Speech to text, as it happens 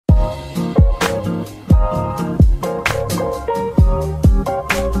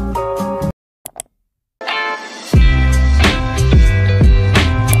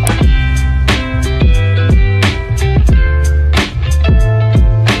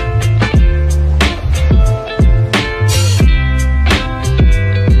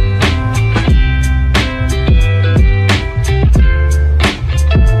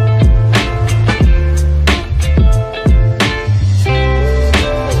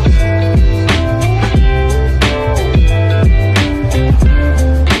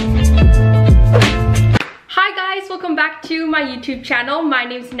YouTube channel. My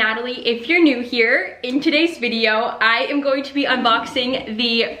name is Natalie. If you're new here, in today's video, I am going to be unboxing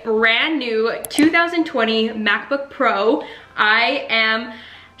the brand new 2020 MacBook Pro. I am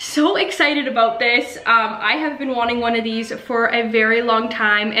so excited about this. I have been wanting one of these for a very long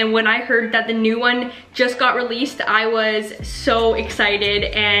time, and when I heard that the new one just got released, I was so excited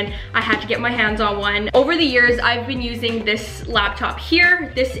and I had to get my hands on one. Over the years, I've been using this laptop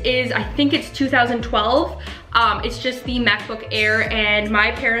here. This is, I think it's 2012. It's just the MacBook Air, and my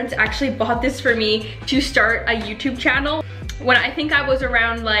parents actually bought this for me to start a YouTube channel. When I think I was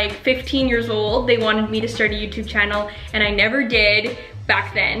around like 15 years old, they wanted me to start a YouTube channel, and I never did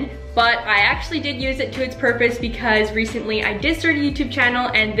back then, but I actually did use it to its purpose because recently I did start a YouTube channel,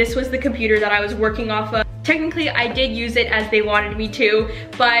 and this was the computer that I was working off of. Technically, I did use it as they wanted me to,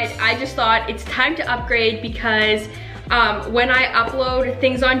 but I just thought it's time to upgrade because when I upload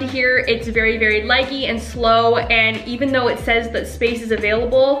things onto here, it's very, very laggy and slow, and even though it says that space is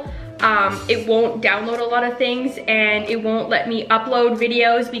available, it won't download a lot of things, and it won't let me upload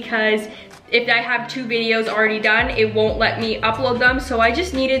videos because if I have 2 videos already done, it won't let me upload them. So I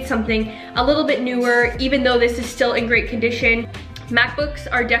just needed something a little bit newer, even though this is still in great condition.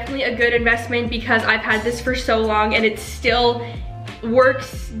 MacBooks are definitely a good investment because I've had this for so long and it still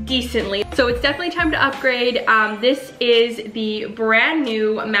works decently. So it's definitely time to upgrade. This is the brand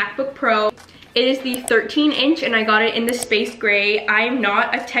new MacBook Pro. It is the 13-inch, and I got it in the space gray. I'm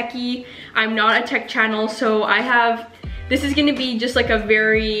not a techie, I'm not a tech channel, so this is gonna be just like a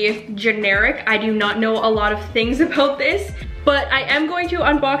very generic, I do not know a lot of things about this, but I am going to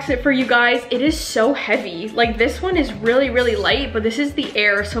unbox it for you guys. It is so heavy. Like, this one is really, really light, but this is the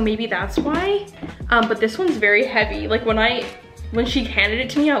Air, so maybe that's why. But this one's very heavy. Like, when she handed it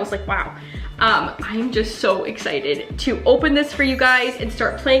to me, I was like, wow. I'm just so excited to open this for you guys and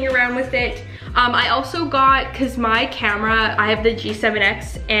start playing around with it. I also got, cause my camera, I have the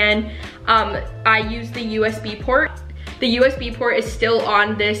G7X, and I use the USB port. The USB port is still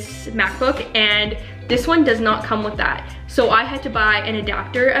on this MacBook, and this one does not come with that. So I had to buy an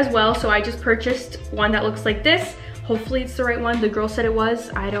adapter as well, so I just purchased one that looks like this. Hopefully it's the right one. The girl said it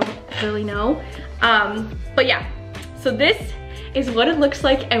was, I don't really know. But yeah, so this is what it looks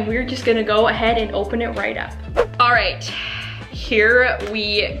like, and we're just gonna go ahead and open it right up. All right, here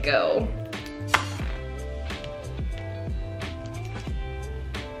we go.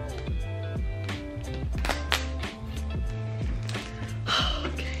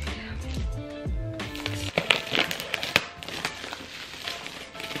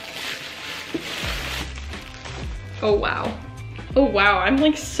 Oh wow. Oh wow, I'm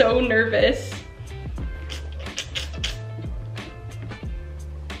like so nervous.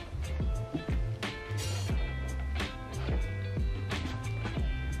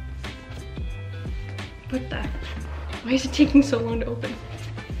 What the? Why is it taking so long to open?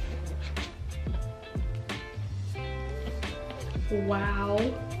 Wow.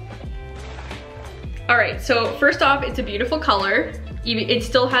 All right, so first off, it's a beautiful color. It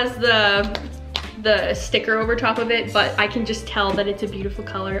still has the sticker over top of it, but I can just tell that it's a beautiful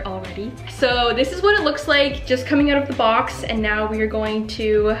color already. So this is what it looks like just coming out of the box, and now we are going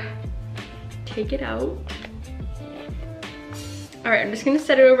to take it out. All right, I'm just gonna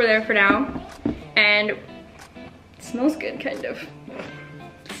set it over there for now. And it smells good, kind of.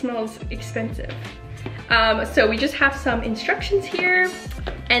 It smells expensive. So we just have some instructions here,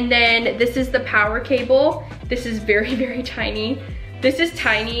 and then this is the power cable. This is very, very tiny. This is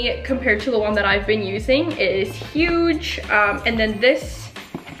tiny compared to the one that I've been using. It is huge. And then this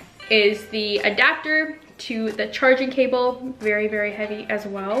is the adapter to the charging cable. Very, very heavy as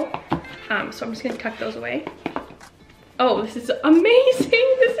well. So I'm just gonna tuck those away. Oh, this is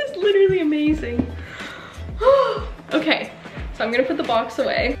amazing. This is literally amazing. Okay, so I'm gonna put the box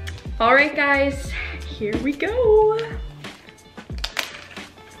away. All right, guys, here we go.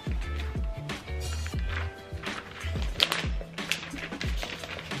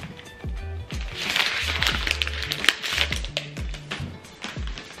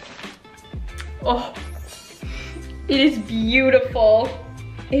 Oh, it is beautiful.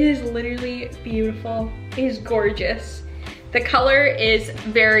 It is literally beautiful. It is gorgeous. The color is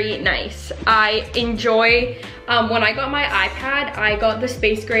very nice. I enjoy, when I got my iPad, I got the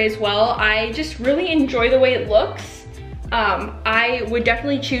space gray as well. I just really enjoy the way it looks. I would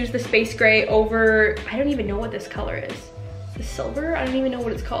definitely choose the space gray over, I don't even know what this color is. The silver? I don't even know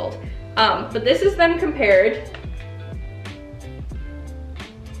what it's called. But this is them compared.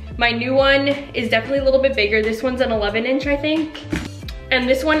 My new one is definitely a little bit bigger. This one's an 11-inch, I think. And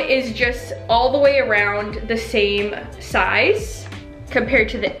this one is just all the way around the same size compared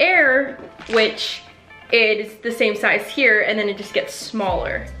to the Air, which it is the same size here, and then it just gets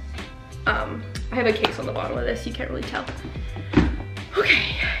smaller. I have a case on the bottom of this, you can't really tell.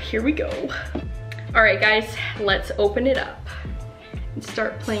 Okay, here we go. All right guys, let's open it up and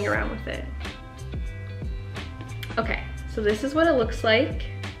start playing around with it. Okay, so this is what it looks like.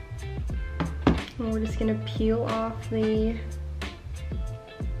 And we're just gonna peel off the,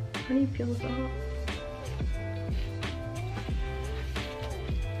 how do you peel this off?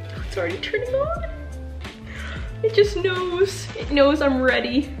 Oh, it's already turning on. It just knows, it knows I'm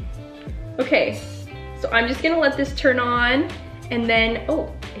ready. Okay, so I'm just gonna let this turn on and then,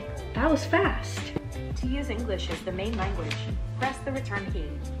 oh, that was fast. To use English as the main language, press the return key.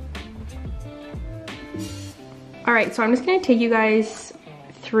 All right, so I'm just gonna take you guys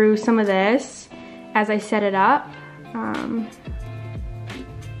through some of this as I set it up.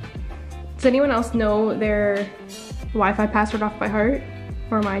 Does anyone else know their Wi-Fi password off by heart?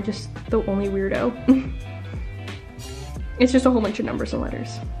 Or am I just the only weirdo? It's just a whole bunch of numbers and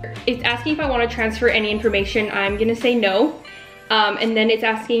letters. It's asking if I want to transfer any information. I'm gonna say no. And then it's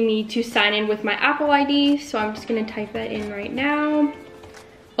asking me to sign in with my Apple ID. So I'm just gonna type that in right now.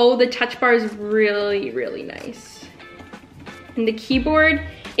 Oh, the touch bar is really, really nice. And the keyboard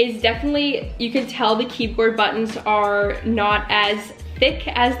is definitely, you can tell the keyboard buttons are not as thick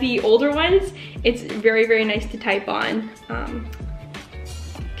as the older ones. It's very, very nice to type on.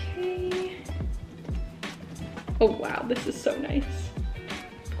 Okay. Oh wow, this is so nice.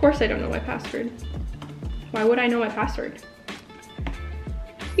 Of course I don't know my password. Why would I know my password? Are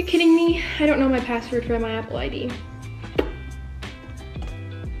you kidding me? I don't know my password for my Apple ID.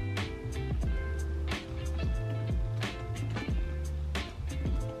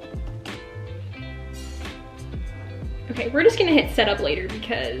 Okay, we're just gonna hit setup later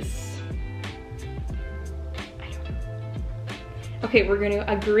because I don't know. Okay, we're gonna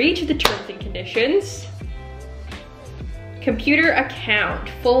agree to the terms and conditions. Computer account,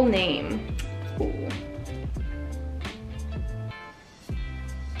 full name. Ooh.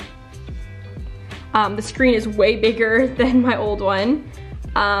 The screen is way bigger than my old one.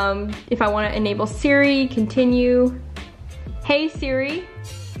 If I want to enable Siri, continue. Hey Siri.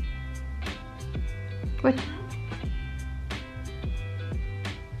 What?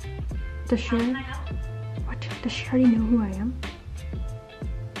 Does she? What? Does she already know who I am?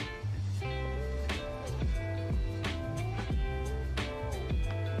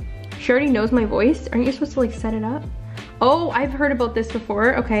 She already knows my voice? Aren't you supposed to like set it up? Oh, I've heard about this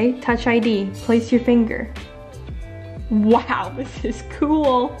before. Okay, Touch ID, place your finger. Wow, this is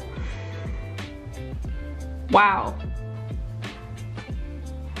cool. Wow.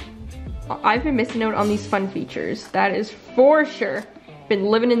 I've been missing out on these fun features. That is for sure. Been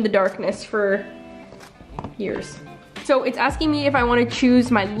living in the darkness for years. So it's asking me if I want to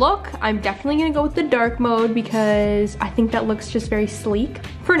choose my look. I'm definitely gonna go with the dark mode because I think that looks just very sleek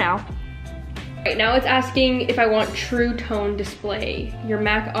for now. Right now it's asking if I want true tone display. Your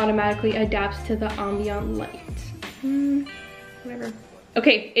Mac automatically adapts to the ambient light. Whatever.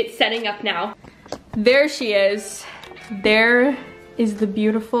 Okay, it's setting up now. There she is. There is the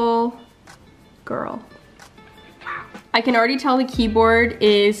beautiful girl. Wow. I can already tell the keyboard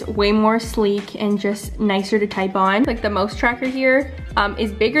is way more sleek and just nicer to type on. Like the mouse tracker here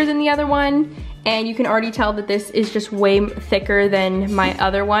is bigger than the other one, and you can already tell that this is just way thicker than my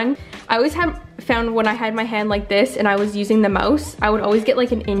other one. I always found when I had my hand like this and I was using the mouse, I would always get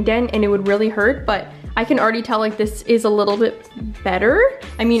like an indent and it would really hurt, but I can already tell like this is a little bit better.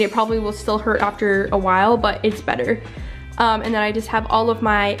 I mean, it probably will still hurt after a while, but it's better. And then I just have all of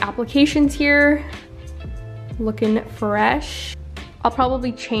my applications here, looking fresh. I'll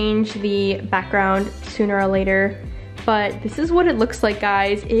probably change the background sooner or later, but this is what it looks like,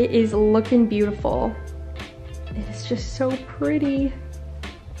 guys. It is looking beautiful. It is just so pretty.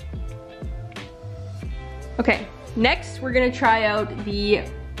 Okay, next we're gonna try out the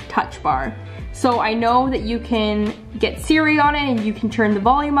touch bar. So I know that you can get Siri on it and you can turn the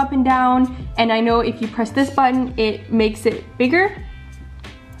volume up and down. And I know if you press this button, it makes it bigger.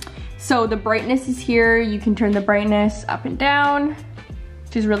 So the brightness is here. You can turn the brightness up and down,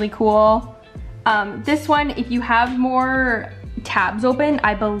 which is really cool. This one, if you have more tabs open,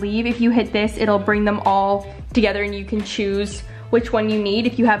 I believe if you hit this, it'll bring them all together and you can choose which one you need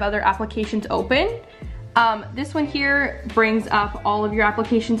if you have other applications open. This one here brings up all of your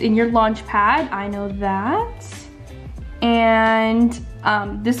applications in your launch pad. I know that. And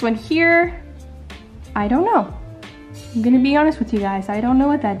this one here, I don't know. I'm gonna be honest with you guys. I don't know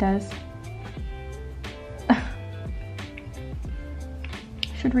what that does.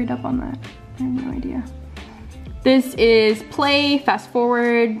 Should read up on that. I have no idea. This is play, fast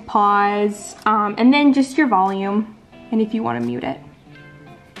forward, pause, and then just your volume, and if you want to mute it.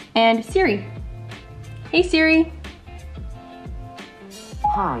 And Siri. Hey Siri.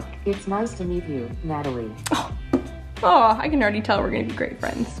 Hi, it's nice to meet you, Natalie. Oh, I can already tell we're gonna be great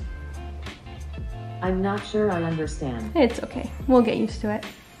friends. I'm not sure I understand. It's okay, we'll get used to it.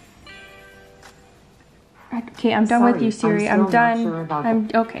 Okay, I'm done with you, Siri. I'm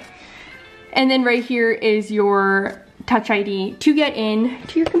done. Okay. And then right here is your Touch ID to get in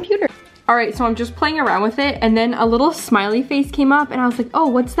to your computer. All right, so I'm just playing around with it, and then a little smiley face came up, and I was like, oh,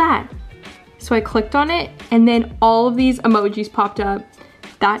 what's that? So I clicked on it, and then all of these emojis popped up.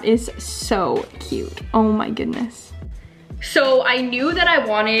 That is so cute. Oh my goodness. So I knew that I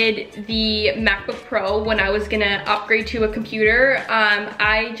wanted the MacBook Pro when I was gonna upgrade to a computer.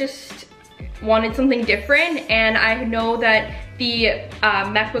 I just wanted something different, and I know that the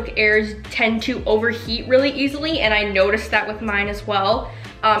MacBook Airs tend to overheat really easily, and I noticed that with mine as well.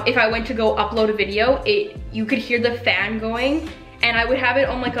 If I went to go upload a video, you could hear the fan going, and I would have it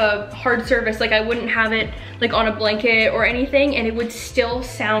on like a hard surface, like I wouldn't have it like on a blanket or anything, and it would still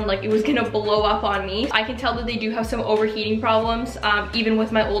sound like it was gonna blow up on me. I can tell that they do have some overheating problems, even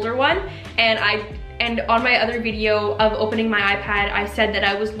with my older one, and on my other video of opening my iPad, I said that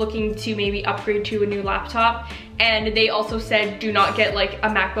I was looking to maybe upgrade to a new laptop, and they also said do not get like a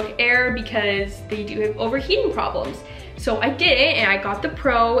MacBook Air because they do have overheating problems. So I did it, and I got the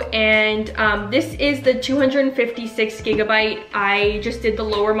Pro, and this is the 256 gigabyte. I just did the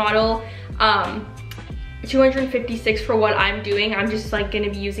lower model, 256 for what I'm doing. I'm just like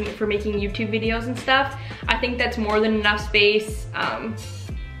gonna be using it for making YouTube videos and stuff. I think that's more than enough space,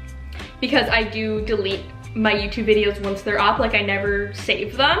 because I do delete my YouTube videos once they're up, like I never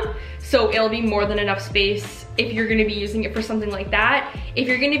save them. So it'll be more than enough space if you're gonna be using it for something like that. If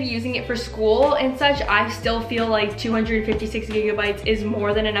you're gonna be using it for school and such, I still feel like 256 gigabytes is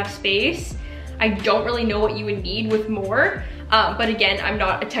more than enough space. I don't really know what you would need with more, but again, I'm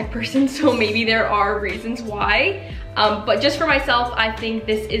not a tech person, so maybe there are reasons why. But just for myself, I think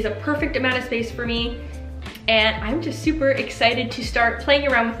this is a perfect amount of space for me. And I'm just super excited to start playing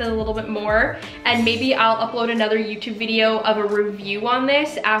around with it a little bit more, and maybe I'll upload another YouTube video of a review on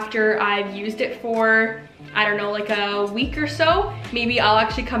this after I've used it for, I don't know, like a week or so. Maybe I'll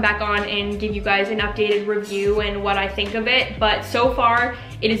actually come back on and give you guys an updated review and what I think of it. But so far,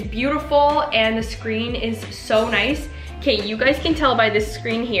 it is beautiful, and the screen is so nice. Okay, you guys can tell by this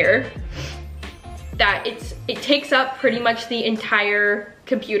screen here that it takes up pretty much the entire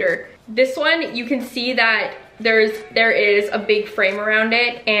computer. This one, you can see that there is a big frame around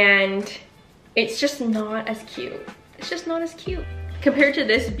it, and it's just not as cute. It's just not as cute. Compared to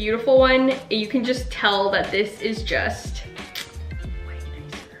this beautiful one, you can just tell that this is just way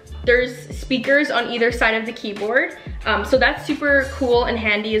nicer. There's speakers on either side of the keyboard, so that's super cool and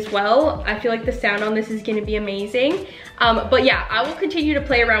handy as well. I feel like the sound on this is gonna be amazing. But yeah, I will continue to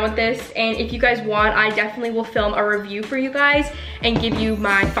play around with this, and if you guys want, I definitely will film a review for you guys and give you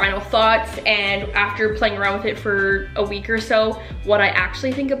my final thoughts, and after playing around with it for a week or so, what I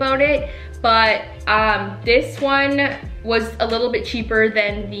actually think about it. But this one was a little bit cheaper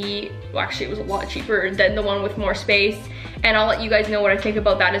than well, actually it was a lot cheaper than the one with more space, and I'll let you guys know what I think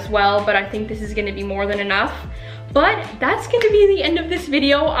about that as well, but I think this is gonna be more than enough. But that's gonna be the end of this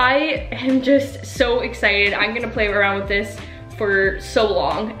video. I am just so excited. I'm gonna play around with this for so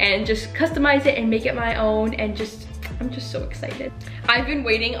long and just customize it and make it my own, and I'm just so excited. I've been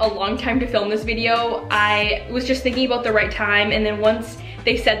waiting a long time to film this video. I was just thinking about the right time, and then once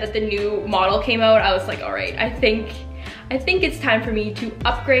they said that the new model came out, I was like, all right, I think it's time for me to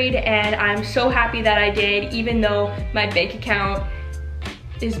upgrade, and I'm so happy that I did, even though my bank account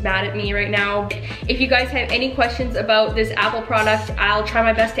is mad at me right now. If you guys have any questions about this Apple product, I'll try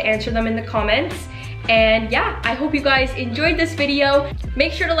my best to answer them in the comments. And yeah, I hope you guys enjoyed this video.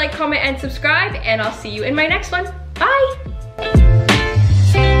 Make sure to like, comment, and subscribe, and I'll see you in my next one. Bye!